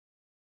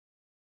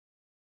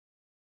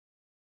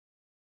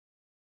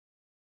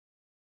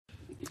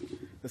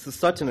This is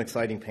such an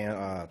exciting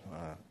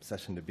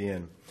session to be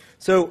in.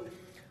 So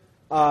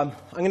I'm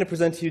going to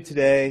present to you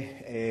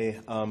today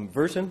a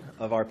version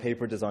of our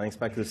paper, Designing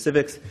Speculative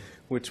Civics,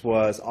 which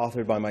was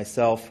authored by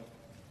myself,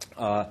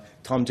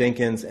 Tom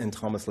Jenkins, and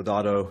Thomas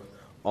Lodato,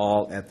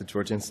 all at the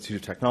Georgia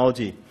Institute of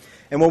Technology.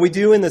 And what we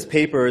do in this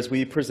paper is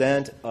we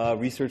present a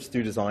research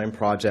through design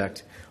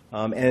project,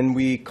 and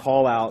we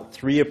call out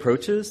three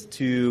approaches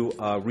to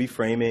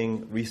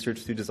reframing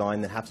research through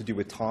design that have to do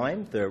with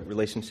time, the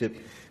relationship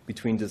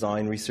between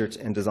design research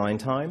and design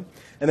time.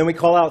 And then we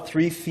call out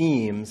three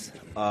themes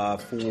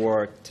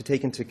to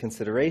take into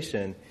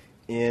consideration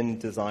in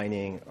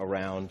designing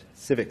around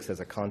civics as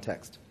a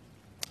context.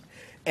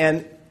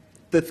 And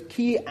the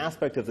key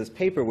aspect of this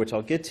paper, which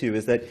I'll get to,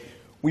 is that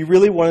we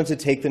really wanted to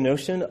take the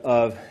notion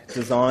of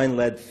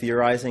design-led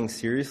theorizing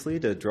seriously,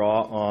 to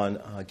draw on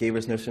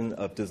Gaber's notion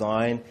of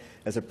design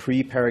as a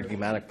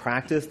pre-paradigmatic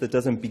practice that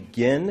doesn't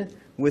begin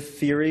with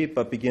theory,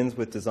 but begins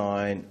with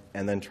design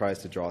and then tries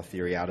to draw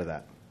theory out of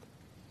that.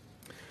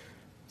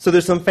 So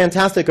there's some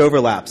fantastic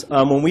overlaps.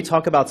 When we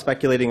talk about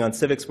speculating on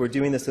civics, we're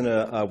doing this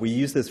we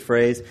use this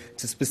phrase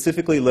to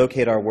specifically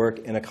locate our work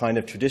in a kind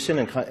of tradition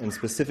and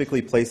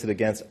specifically place it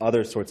against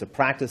other sorts of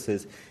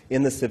practices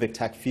in the civic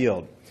tech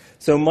field.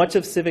 So much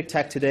of civic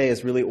tech today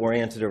is really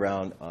oriented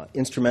around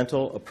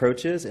instrumental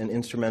approaches and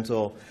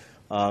instrumental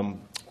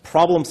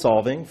problem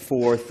solving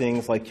for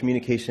things like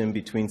communication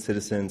between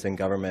citizens and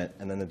government,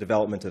 and then the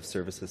development of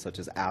services such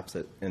as apps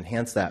that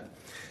enhance that.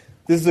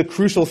 This is a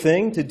crucial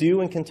thing to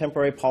do in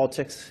contemporary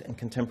politics and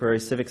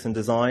contemporary civics and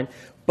design,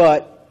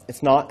 but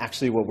it's not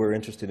actually what we're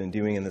interested in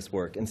doing in this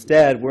work.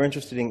 Instead, we're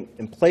interested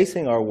in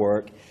placing our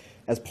work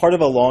as part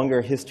of a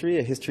longer history,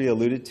 a history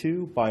alluded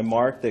to by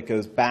Mark that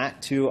goes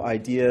back to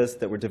ideas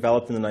that were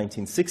developed in the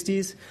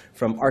 1960s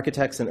from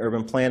architects and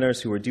urban planners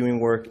who were doing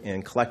work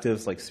in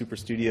collectives like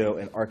Superstudio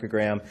and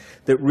Archigram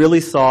that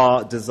really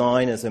saw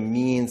design as a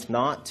means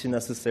not to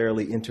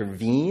necessarily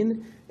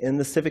intervene in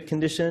the civic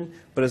condition,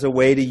 but as a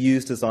way to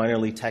use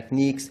designerly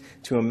techniques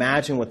to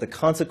imagine what the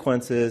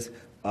consequences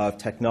of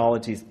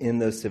technologies in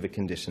those civic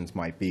conditions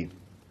might be.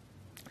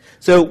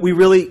 So we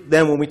really,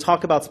 then when we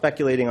talk about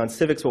speculating on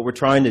civics, what we're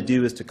trying to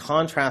do is to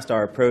contrast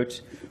our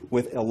approach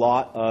with a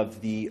lot of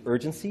the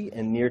urgency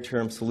and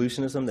near-term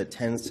solutionism that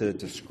tends to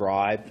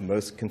describe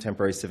most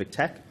contemporary civic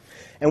tech.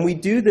 And we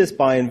do this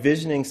by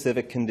envisioning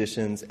civic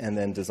conditions and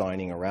then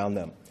designing around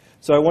them.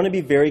 So I want to be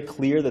very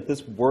clear that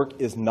this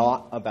work is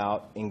not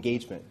about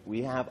engagement.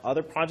 We have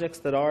other projects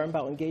that are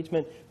about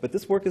engagement, but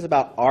this work is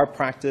about our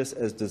practice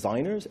as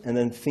designers and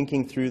then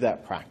thinking through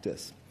that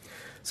practice.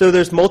 So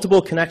there's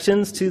multiple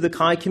connections to the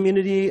Chi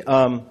community.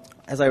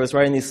 As I was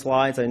writing these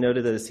slides, I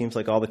noted that it seems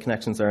like all the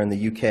connections are in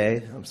the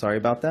UK. I'm sorry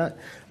about that.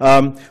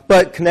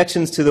 But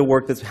connections to the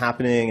work that's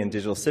happening in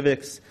digital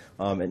civics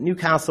at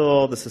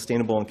Newcastle, the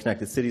Sustainable and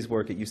Connected Cities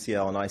work at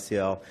UCL and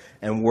ICL,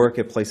 and work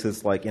at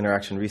places like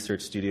Interaction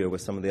Research Studio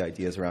with some of the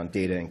ideas around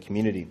data and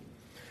community.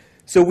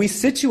 So we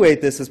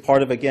situate this as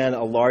part of, again,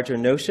 a larger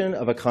notion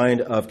of a kind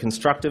of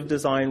constructive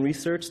design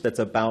research that's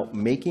about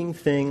making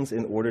things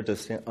in order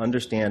to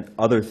understand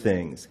other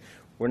things.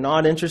 We're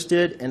not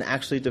interested in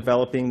actually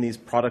developing these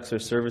products or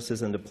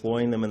services and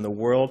deploying them in the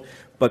world,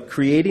 but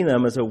creating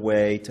them as a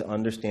way to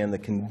understand the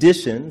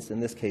conditions, in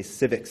this case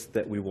civics,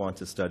 that we want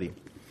to study.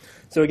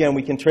 So again,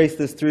 we can trace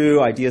this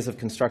through ideas of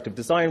constructive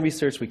design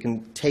research. We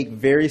can take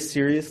very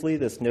seriously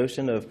this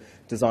notion of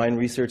design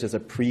research as a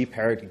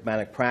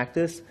pre-paradigmatic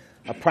practice,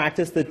 a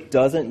practice that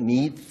doesn't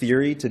need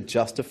theory to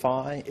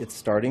justify its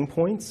starting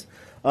points.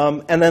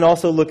 And then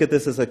also look at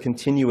this as a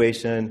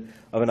continuation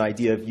of an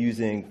idea of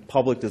using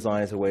public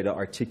design as a way to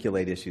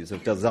articulate issues,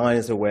 of design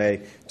as a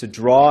way to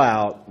draw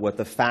out what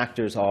the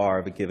factors are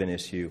of a given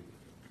issue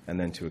and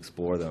then to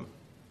explore them.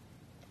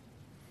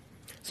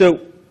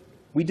 So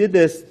we did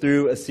this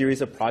through a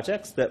series of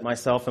projects that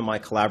myself and my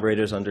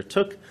collaborators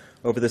undertook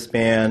over the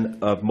span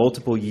of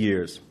multiple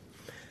years.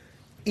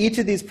 Each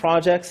of these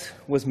projects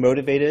was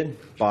motivated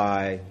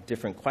by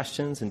different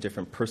questions and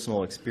different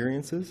personal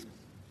experiences.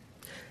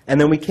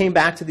 And then we came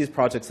back to these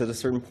projects at a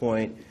certain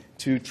point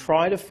to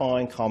try to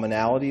find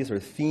commonalities or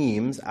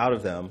themes out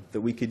of them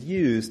that we could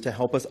use to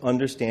help us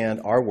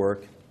understand our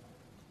work,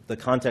 the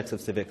context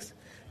of civics,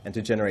 and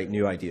to generate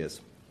new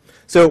ideas.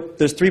 So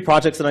there's three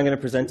projects that I'm going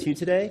to present to you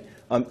today,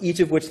 each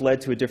of which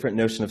led to a different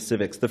notion of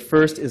civics. The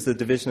first is the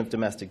division of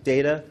domestic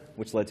data,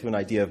 which led to an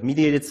idea of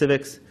mediated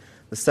civics.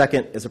 The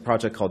second is a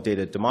project called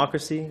Data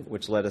Democracy,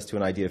 which led us to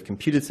an idea of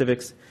computed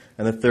civics.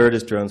 And the third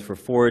is drones for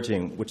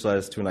foraging, which led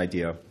us to an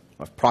idea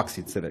of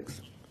proxied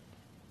civics.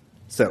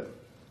 So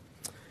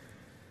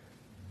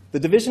the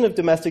division of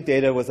domestic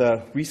data was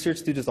a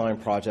research through design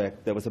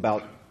project that was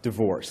about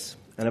divorce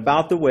and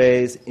about the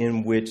ways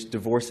in which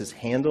divorce is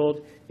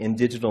handled in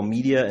digital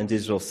media and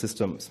digital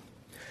systems,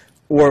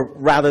 or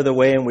rather the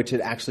way in which it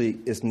actually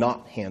is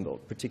not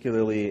handled,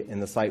 particularly in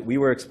the site we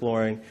were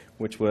exploring,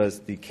 which was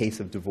the case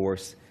of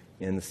divorce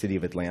in the city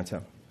of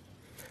Atlanta.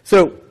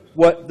 So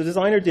what the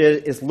designer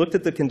did is looked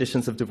at the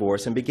conditions of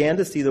divorce and began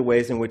to see the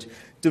ways in which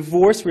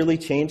divorce really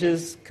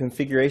changes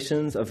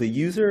configurations of the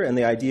user and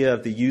the idea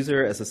of the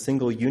user as a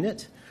single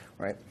unit,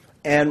 right?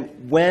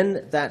 And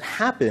when that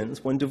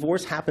happens, when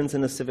divorce happens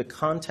in a civic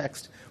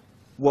context,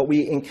 what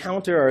we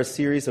encounter are a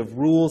series of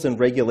rules and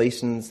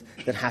regulations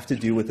that have to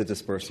do with the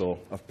dispersal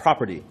of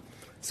property.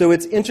 So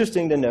it's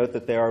interesting to note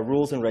that there are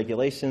rules and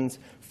regulations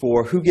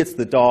for who gets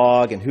the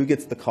dog and who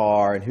gets the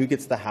car and who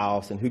gets the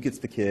house and who gets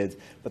the kids,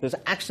 but there's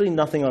actually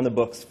nothing on the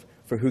books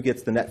for who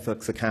gets the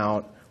Netflix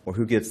account or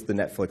who gets the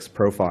Netflix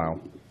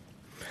profile.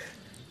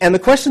 And the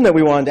question that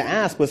we wanted to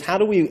ask was, how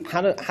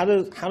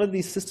do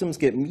these systems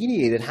get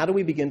mediated? How do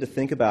we begin to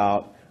think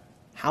about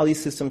how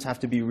these systems have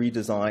to be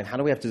redesigned? How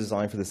do we have to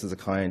design for this as a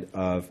kind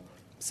of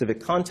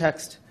civic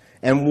context?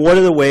 And what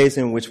are the ways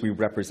in which we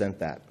represent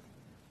that?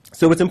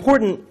 So what's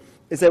important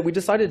is that we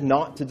decided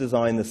not to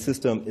design the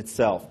system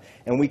itself.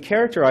 And we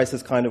characterized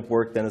this kind of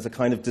work then as a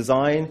kind of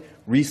design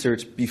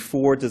research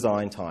before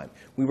design time.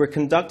 We were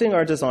conducting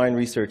our design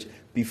research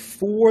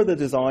before the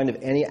design of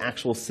any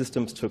actual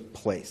systems took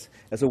place,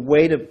 as a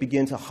way to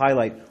begin to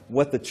highlight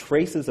what the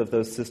traces of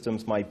those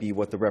systems might be,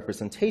 what the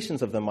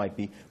representations of them might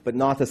be, but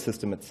not the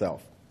system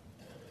itself.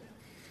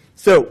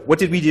 So what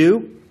did we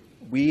do?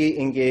 We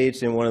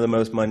engaged in one of the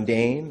most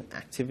mundane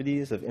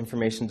activities of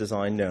information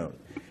design known.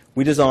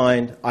 We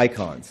designed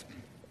icons,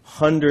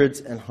 hundreds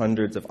and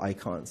hundreds of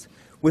icons,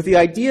 with the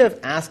idea of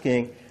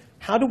asking,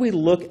 how do we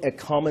look at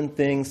common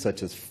things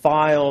such as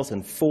files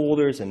and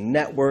folders and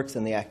networks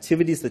and the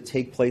activities that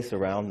take place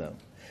around them?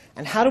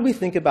 And how do we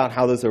think about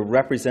how those are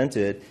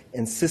represented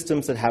in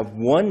systems that have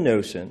one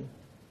notion,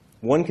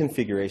 one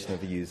configuration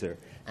of the user,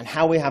 and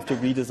how we have to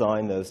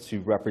redesign those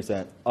to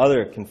represent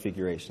other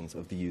configurations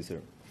of the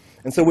user?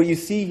 And so what you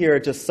see here are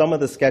just some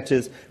of the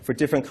sketches for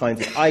different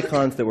kinds of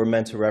icons that were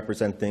meant to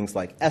represent things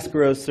like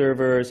escrow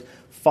servers,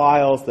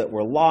 files that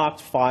were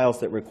locked, files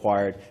that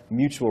required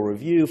mutual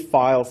review,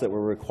 files that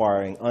were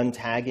requiring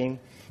untagging.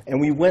 And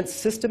we went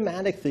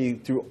systematically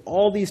through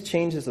all these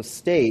changes of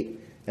state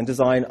and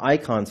designed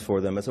icons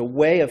for them as a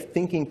way of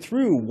thinking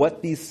through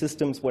what these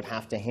systems would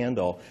have to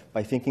handle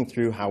by thinking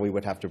through how we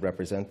would have to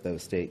represent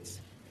those states.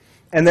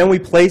 And then we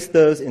placed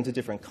those into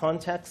different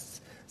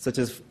contexts, such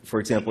as,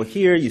 for example,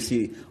 here you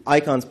see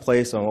icons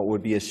placed on what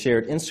would be a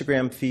shared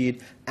Instagram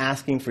feed,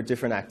 asking for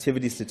different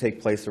activities to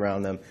take place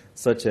around them,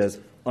 such as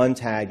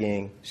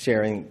untagging,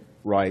 sharing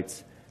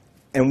rights.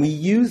 And we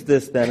use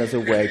this then as a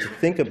way to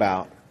think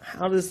about,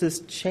 how does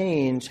this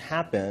change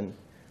happen?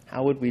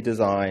 How would we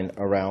design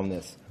around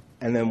this?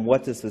 And then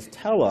what does this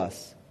tell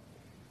us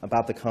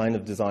about the kind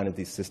of design of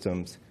these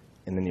systems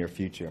in the near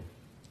future?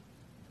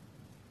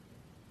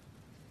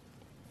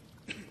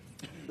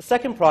 The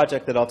second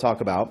project that I'll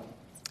talk about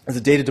is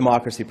a data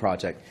democracy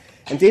project.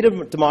 And data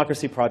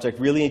democracy project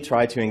really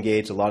tried to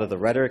engage a lot of the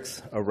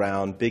rhetorics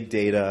around big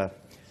data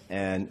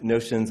and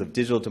notions of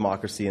digital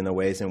democracy and the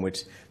ways in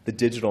which the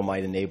digital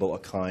might enable a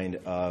kind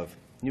of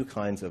new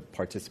kinds of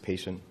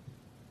participation.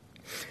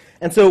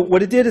 And so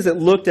what it did is it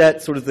looked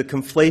at sort of the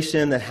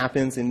conflation that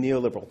happens in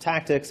neoliberal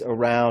tactics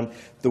around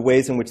the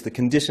ways in which the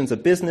conditions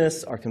of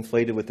business are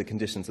conflated with the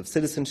conditions of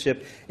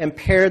citizenship, and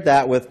paired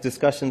that with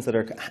discussions that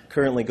are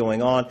currently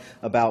going on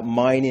about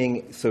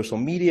mining social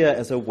media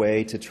as a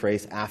way to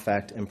trace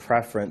affect and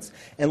preference,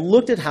 and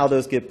looked at how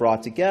those get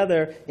brought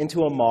together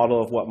into a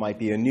model of what might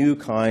be a new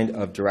kind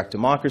of direct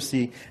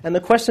democracy. And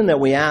the question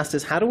that we asked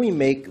is, how do we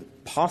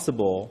make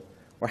possible,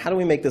 or how do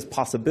we make this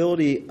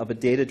possibility of a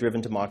data-driven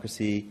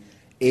democracy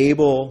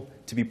able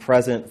to be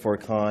present for a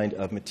kind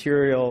of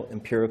material,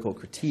 empirical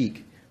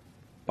critique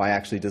by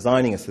actually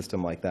designing a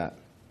system like that?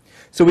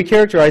 So we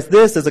characterize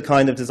this as a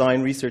kind of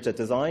design research at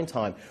design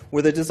time,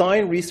 where the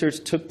design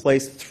research took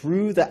place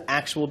through the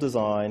actual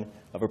design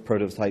of a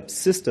prototype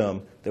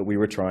system that we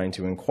were trying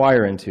to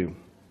inquire into.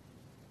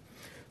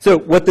 So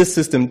what this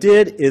system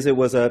did is it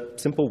was a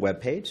simple web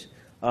page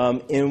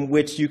in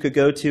which you could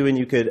go to and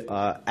you could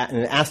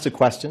ask a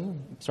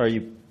question. Sorry,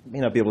 you may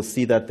not be able to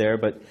see that there,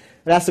 but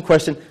it asked the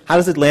question, how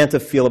does Atlanta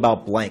feel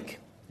about blank?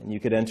 And you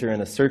could enter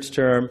in a search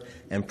term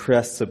and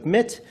press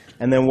submit,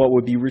 and then what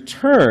would be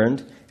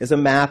returned is a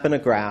map and a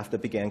graph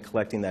that began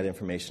collecting that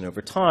information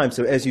over time.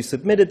 So as you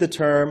submitted the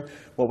term,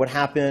 what would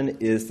happen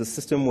is the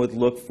system would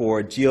look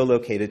for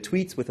geolocated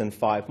tweets within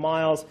 5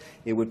 miles.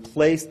 It would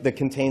place, that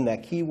contained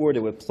that keyword,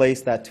 it would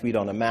place that tweet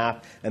on a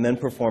map, and then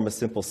perform a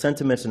simple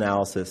sentiment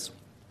analysis.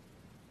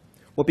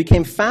 What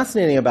became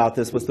fascinating about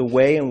this was the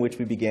way in which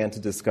we began to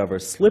discover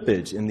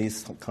slippage in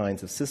these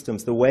kinds of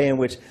systems, the way in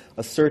which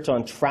a search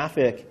on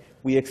traffic,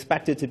 we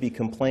expected to be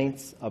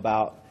complaints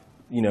about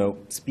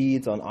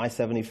speeds on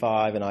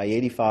I-75 and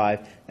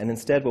I-85, and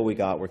instead what we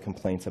got were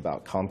complaints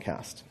about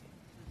Comcast.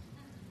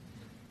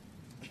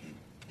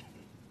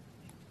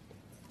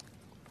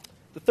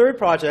 The third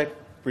project,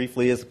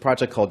 briefly, is a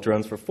project called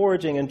Drones for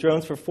Foraging, and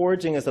Drones for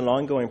Foraging is an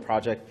ongoing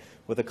project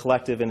with a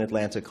collective in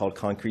Atlanta called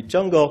Concrete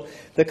Jungle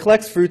that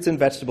collects fruits and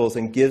vegetables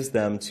and gives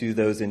them to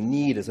those in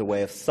need as a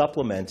way of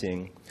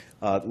supplementing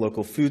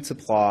local food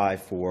supply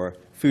for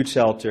food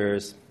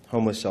shelters,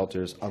 homeless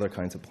shelters, other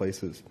kinds of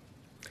places.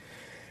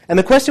 And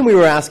the question we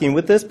were asking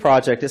with this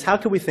project is, how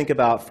can we think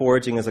about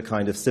foraging as a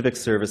kind of civic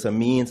service, a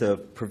means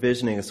of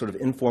provisioning a sort of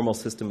informal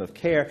system of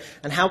care,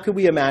 and how could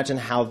we imagine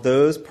how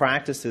those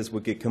practices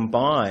would get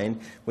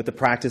combined with the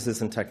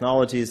practices and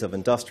technologies of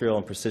industrial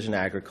and precision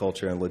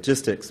agriculture and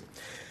logistics?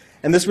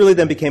 And this really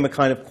then became a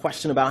kind of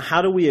question about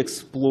how do we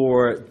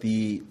explore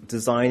the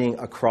designing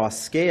across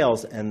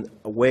scales and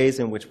ways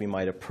in which we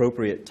might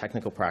appropriate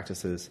technical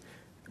practices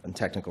and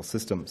technical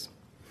systems.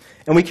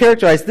 And we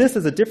characterize this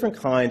as a different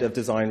kind of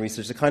design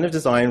research, a kind of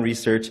design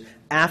research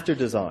after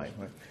design,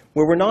 right?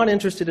 Where we're not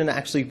interested in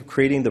actually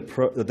creating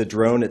the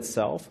drone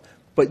itself,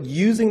 but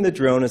using the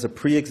drone as a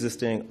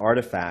pre-existing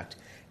artifact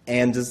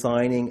and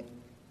designing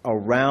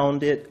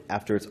around it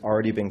after it's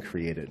already been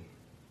created.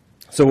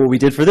 So what we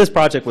did for this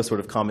project was sort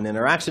of common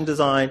interaction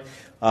design.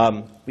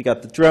 We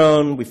got the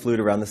drone, we flew it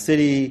around the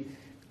city,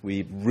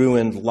 we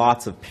ruined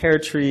lots of pear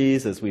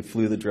trees as we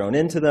flew the drone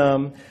into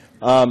them.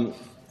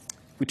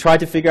 We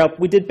tried to figure out,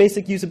 we did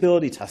basic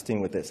usability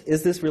testing with this.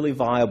 Is this really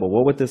viable?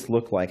 What would this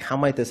look like? How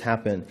might this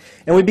happen?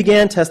 And we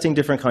began testing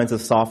different kinds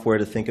of software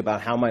to think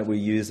about how might we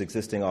use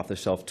existing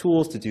off-the-shelf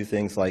tools to do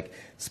things like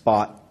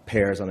spot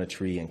pears on a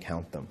tree and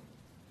count them.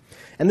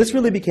 And this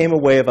really became a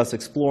way of us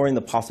exploring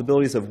the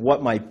possibilities of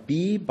what might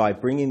be by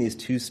bringing these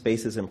two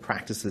spaces and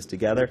practices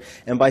together,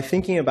 and by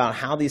thinking about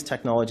how these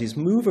technologies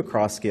move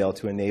across scale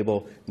to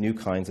enable new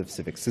kinds of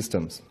civic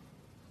systems.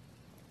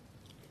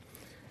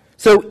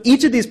 So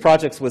each of these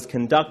projects was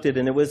conducted,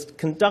 and it was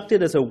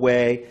conducted as a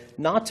way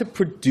not to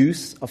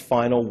produce a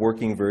final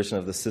working version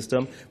of the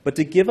system, but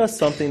to give us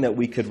something that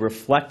we could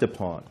reflect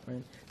upon,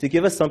 right? To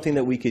give us something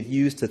that we could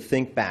use to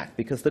think back.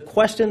 Because the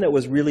question that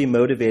was really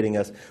motivating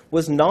us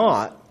was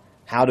not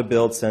how to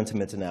build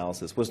sentiment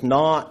analysis, was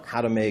not how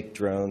to make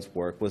drones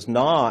work, was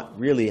not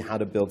really how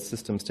to build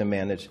systems to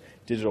manage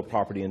digital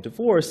property and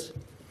divorce.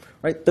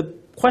 Right? The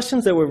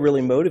questions that were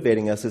really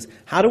motivating us is,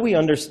 how do we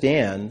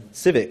understand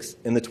civics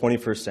in the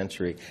 21st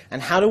century?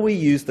 And how do we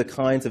use the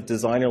kinds of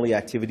designerly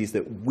activities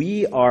that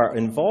we are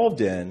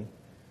involved in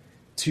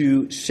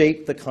to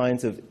shape the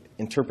kinds of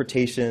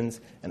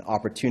interpretations and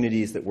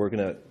opportunities that we're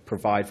going to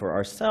provide for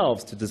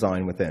ourselves to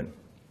design within?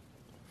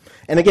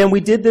 And again,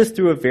 we did this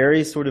through a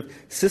very sort of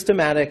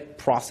systematic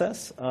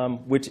process,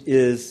 which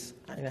is,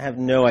 I have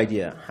no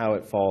idea how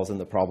it falls in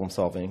the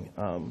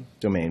problem-solving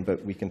domain,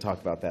 but we can talk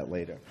about that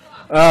later.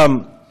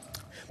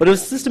 But it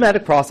was a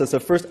systematic process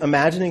of first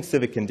imagining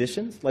civic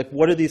conditions, like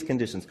what are these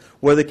conditions?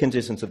 What are the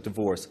conditions of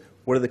divorce?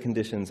 What are the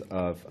conditions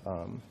of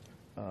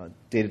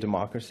data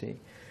democracy?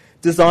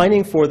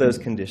 Designing for those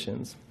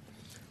conditions,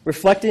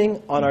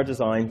 reflecting on our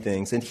design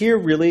things, and here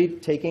really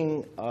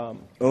taking,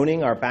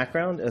 owning our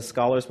background as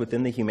scholars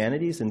within the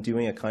humanities and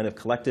doing a kind of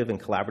collective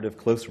and collaborative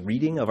close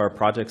reading of our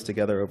projects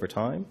together over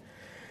time.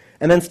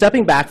 And then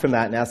stepping back from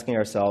that and asking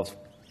ourselves,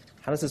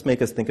 how does this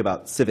make us think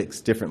about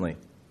civics differently?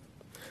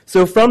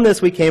 So from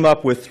this, we came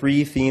up with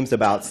 3 themes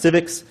about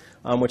civics,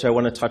 which I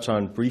want to touch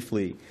on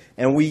briefly.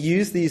 And we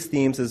use these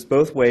themes as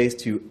both ways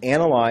to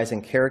analyze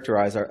and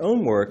characterize our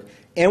own work,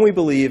 and we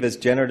believe as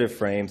generative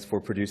frames for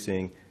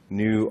producing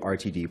new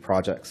RTD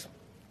projects.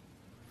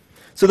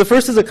 So the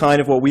first is a kind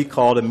of what we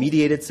called a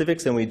mediated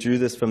civics, and we drew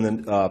this from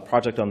the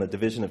project on the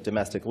division of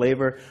domestic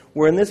labor,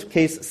 where in this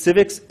case,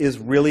 civics is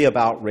really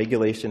about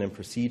regulation and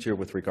procedure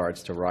with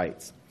regards to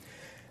rights.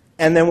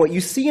 And then what you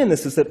see in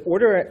this is that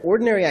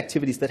ordinary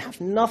activities that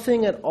have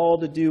nothing at all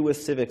to do with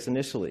civics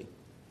initially,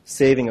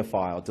 saving a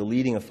file,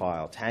 deleting a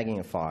file, tagging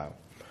a file,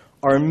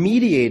 are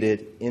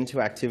mediated into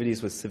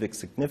activities with civic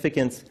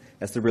significance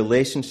as the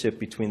relationship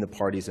between the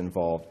parties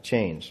involved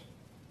change.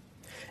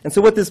 And so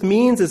what this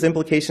means as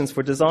implications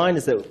for design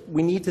is that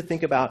we need to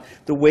think about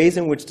the ways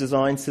in which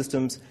design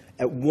systems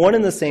at one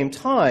and the same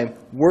time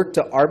work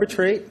to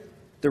arbitrate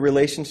the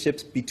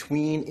relationships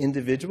between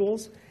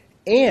individuals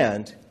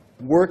and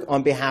work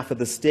on behalf of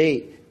the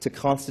state to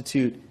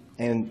constitute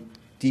and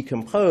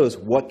decompose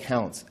what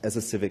counts as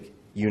a civic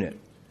unit.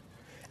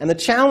 And the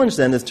challenge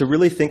then is to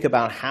really think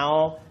about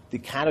how the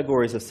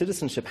categories of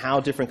citizenship, how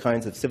different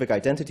kinds of civic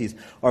identities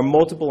are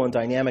multiple and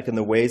dynamic in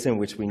the ways in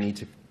which we need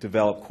to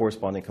develop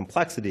corresponding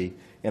complexity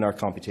in our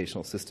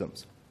computational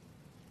systems.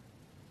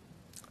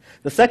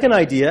 The second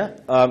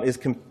idea is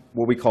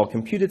what we call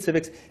computed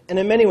civics, and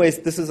in many ways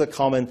this is a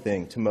common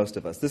thing to most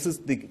of us. This is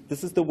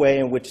the way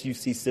in which you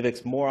see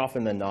civics more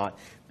often than not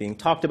being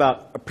talked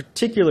about,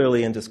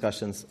 particularly in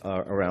discussions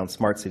around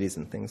smart cities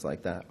and things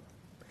like that,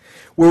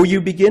 where you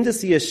begin to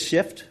see a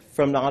shift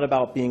from not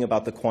about being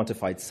about the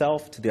quantified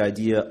self to the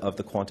idea of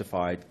the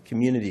quantified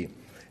community.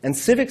 And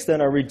civics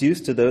then are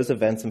reduced to those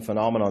events and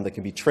phenomena that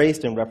can be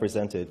traced and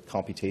represented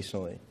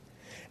computationally.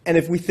 And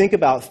if we think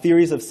about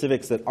theories of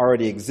civics that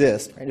already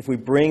exist, right, if we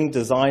bring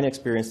design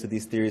experience to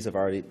these theories that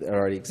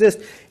already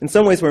exist, in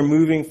some ways we're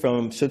moving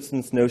from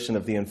Schutzen's notion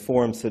of the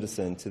informed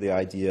citizen to the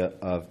idea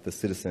of the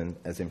citizen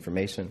as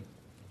information.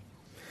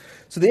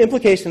 So the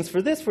implications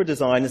for this for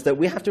design is that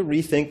we have to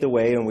rethink the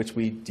way in which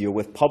we deal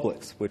with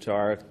publics, which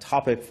are a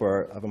topic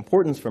of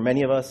importance for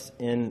many of us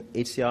in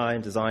HCI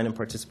and design and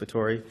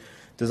participatory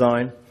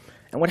design.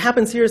 And what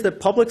happens here is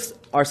that publics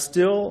are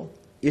still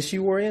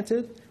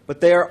issue-oriented,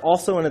 but they are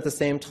also, and at the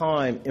same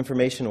time,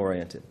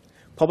 information-oriented.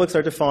 Publics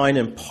are defined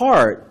in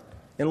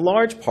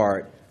large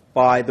part,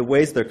 by the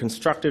ways they're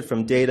constructed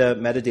from data,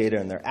 metadata,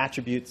 and their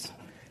attributes.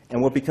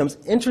 And what becomes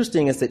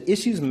interesting is that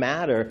issues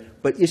matter,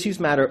 but issues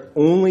matter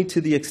only to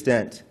the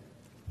extent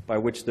by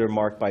which they're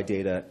marked by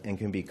data and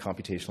can be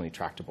computationally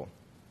tractable.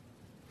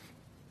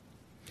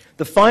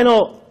 The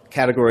final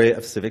category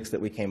of civics that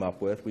we came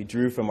up with, we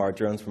drew from our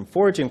Drones from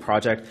Foraging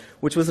project,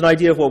 which was an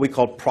idea of what we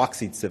called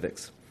proxied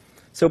civics.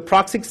 So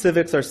proxied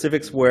civics are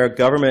civics where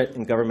government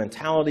and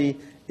governmentality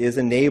is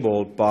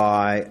enabled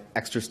by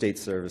extra state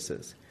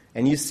services.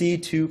 And you see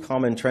two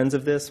common trends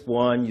of this.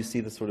 One, you see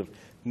the sort of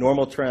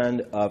normal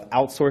trend of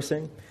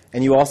outsourcing,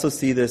 and you also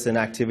see this in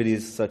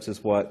activities such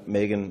as what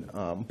Megan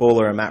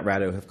Bowler and Matt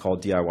Ratto have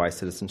called DIY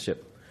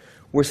citizenship,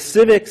 where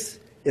civics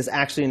is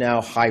actually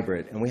now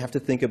hybrid, and we have to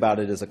think about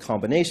it as a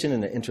combination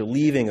and an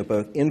interleaving of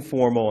both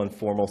informal and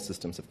formal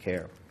systems of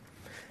care.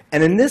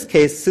 And in this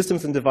case,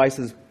 systems and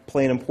devices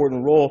play an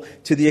important role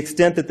to the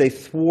extent that they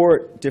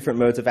thwart different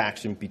modes of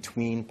action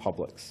between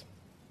publics.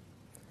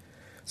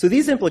 So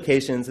these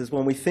implications is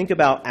when we think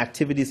about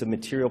activities of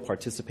material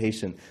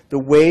participation, the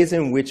ways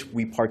in which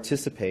we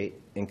participate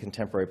in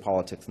contemporary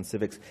politics and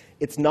civics,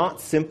 it's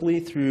not simply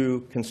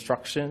through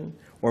construction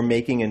or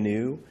making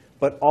anew,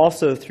 but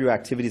also through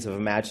activities of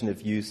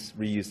imaginative use,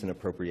 reuse, and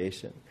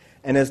appropriation.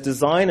 And as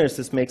designers,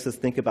 this makes us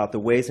think about the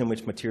ways in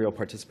which material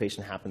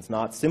participation happens,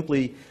 not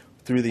simply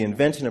through the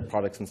invention of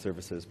products and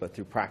services, but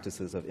through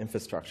practices of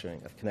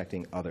infrastructuring, of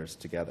connecting others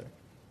together.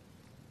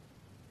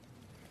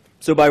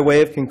 So by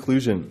way of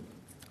conclusion,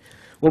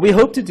 what we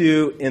hope to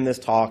do in this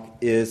talk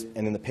is,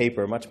 and in the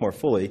paper much more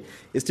fully,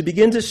 is to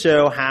begin to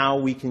show how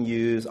we can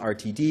use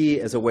RtD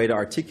as a way to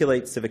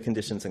articulate civic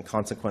conditions and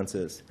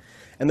consequences,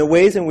 and the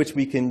ways in which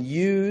we can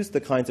use the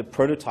kinds of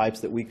prototypes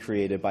that we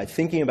created by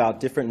thinking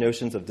about different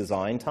notions of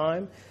design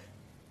time,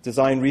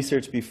 design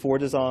research before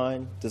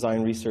design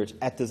research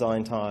at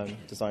design time,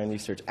 design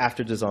research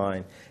after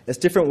design, as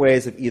different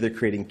ways of either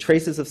creating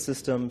traces of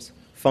systems,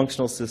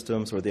 functional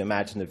systems, or the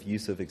imaginative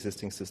use of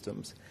existing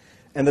systems.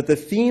 And that the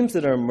themes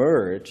that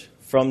emerge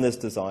from this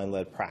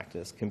design-led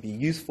practice can be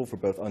useful for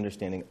both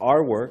understanding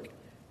our work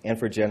and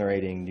for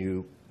generating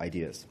new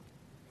ideas.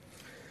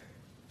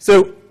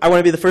 So I want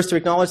to be the first to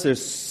acknowledge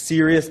there's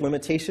serious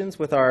limitations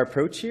with our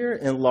approach here.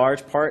 In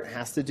large part, it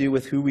has to do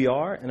with who we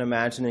are in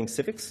imagining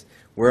civics.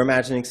 We're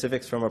imagining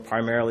civics from a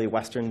primarily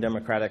Western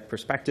democratic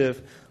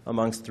perspective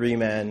amongst three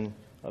men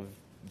of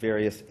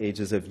various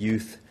ages of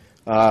youth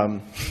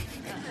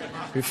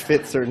who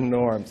fit certain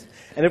norms.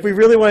 And if we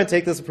really want to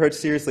take this approach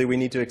seriously, we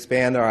need to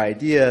expand our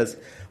ideas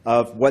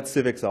of what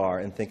civics are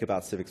and think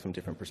about civics from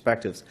different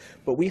perspectives.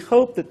 But we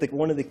hope that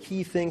one of the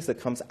key things that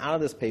comes out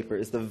of this paper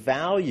is the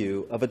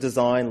value of a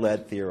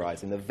design-led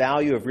theorizing, the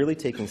value of really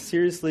taking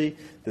seriously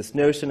this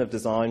notion of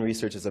design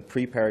research as a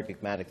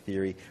pre-paradigmatic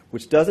theory,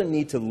 which doesn't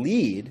need to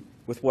lead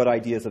with what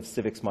ideas of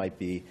civics might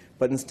be,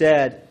 but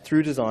instead,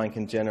 through design,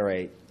 can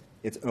generate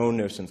its own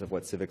notions of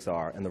what civics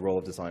are and the role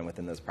of design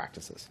within those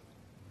practices.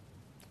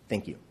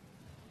 Thank you.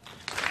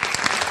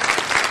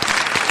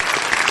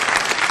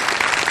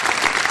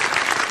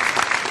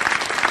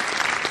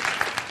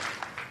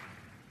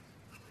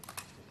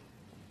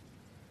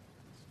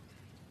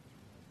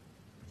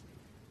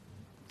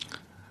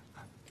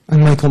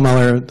 I'm Michael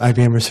Muller,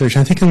 IBM Research.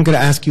 I think I'm going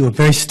to ask you a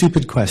very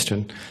stupid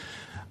question.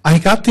 I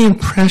got the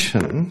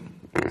impression,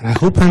 and I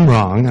hope I'm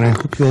wrong, and I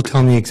hope you'll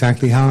tell me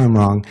exactly how I'm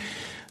wrong,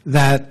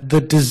 that the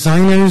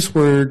designers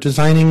were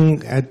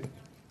designing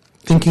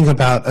thinking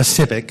about a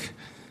civic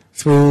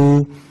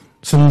through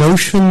some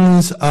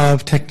notions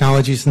of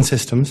technologies and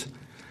systems,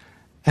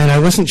 and I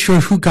wasn't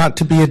sure who got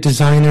to be a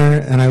designer,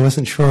 and I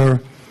wasn't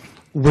sure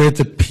where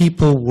the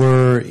people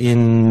were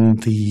in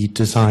the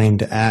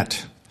designed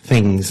at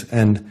things,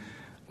 and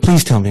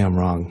please tell me I'm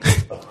wrong.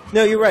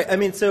 No, you're right. I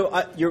mean,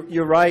 so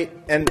you're right,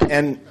 and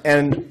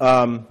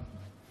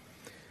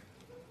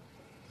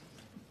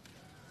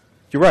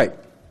you're right.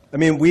 I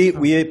mean,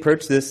 we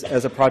approached this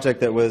as a project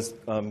that was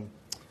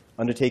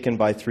undertaken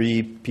by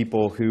three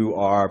people who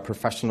are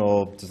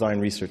professional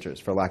design researchers,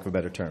 for lack of a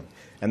better term,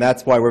 and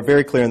that's why we're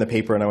very clear in the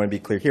paper, and I want to be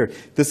clear here.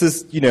 This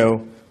is,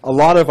 a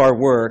lot of our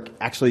work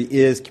actually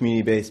is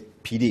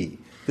community-based PD.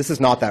 This is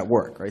not that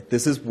work, right?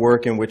 This is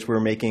work in which we're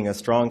making a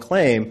strong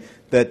claim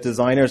that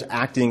designers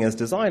acting as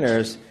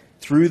designers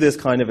through this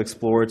kind of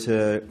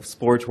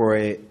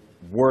exploratory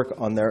work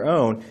on their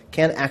own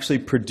can actually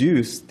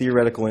produce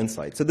theoretical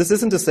insight. So this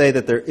isn't to say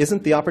that there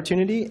isn't the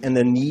opportunity and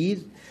the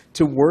need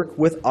to work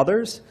with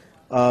others,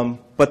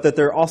 but that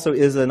there also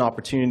is an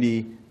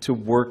opportunity to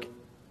work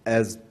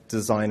as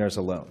designers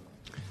alone.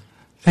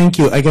 Thank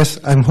you. I guess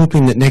I'm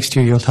hoping that next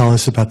year you'll tell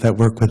us about that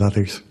work with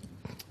others.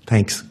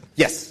 Thanks.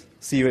 Yes.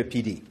 See you at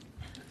PD.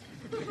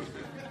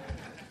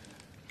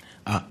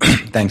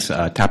 Thanks,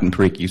 Tappan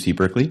Parikh, UC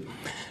Berkeley.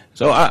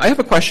 So I have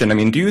a question. I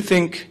mean, do you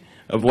think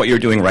of what you're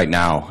doing right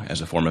now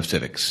as a form of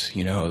civics?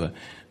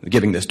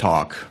 Giving this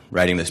talk,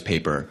 writing this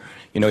paper.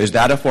 Is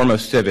that a form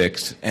of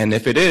civics? And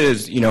if it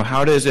is,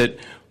 how does it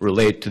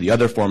relate to the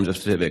other forms of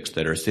civics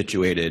that are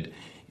situated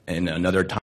in another time?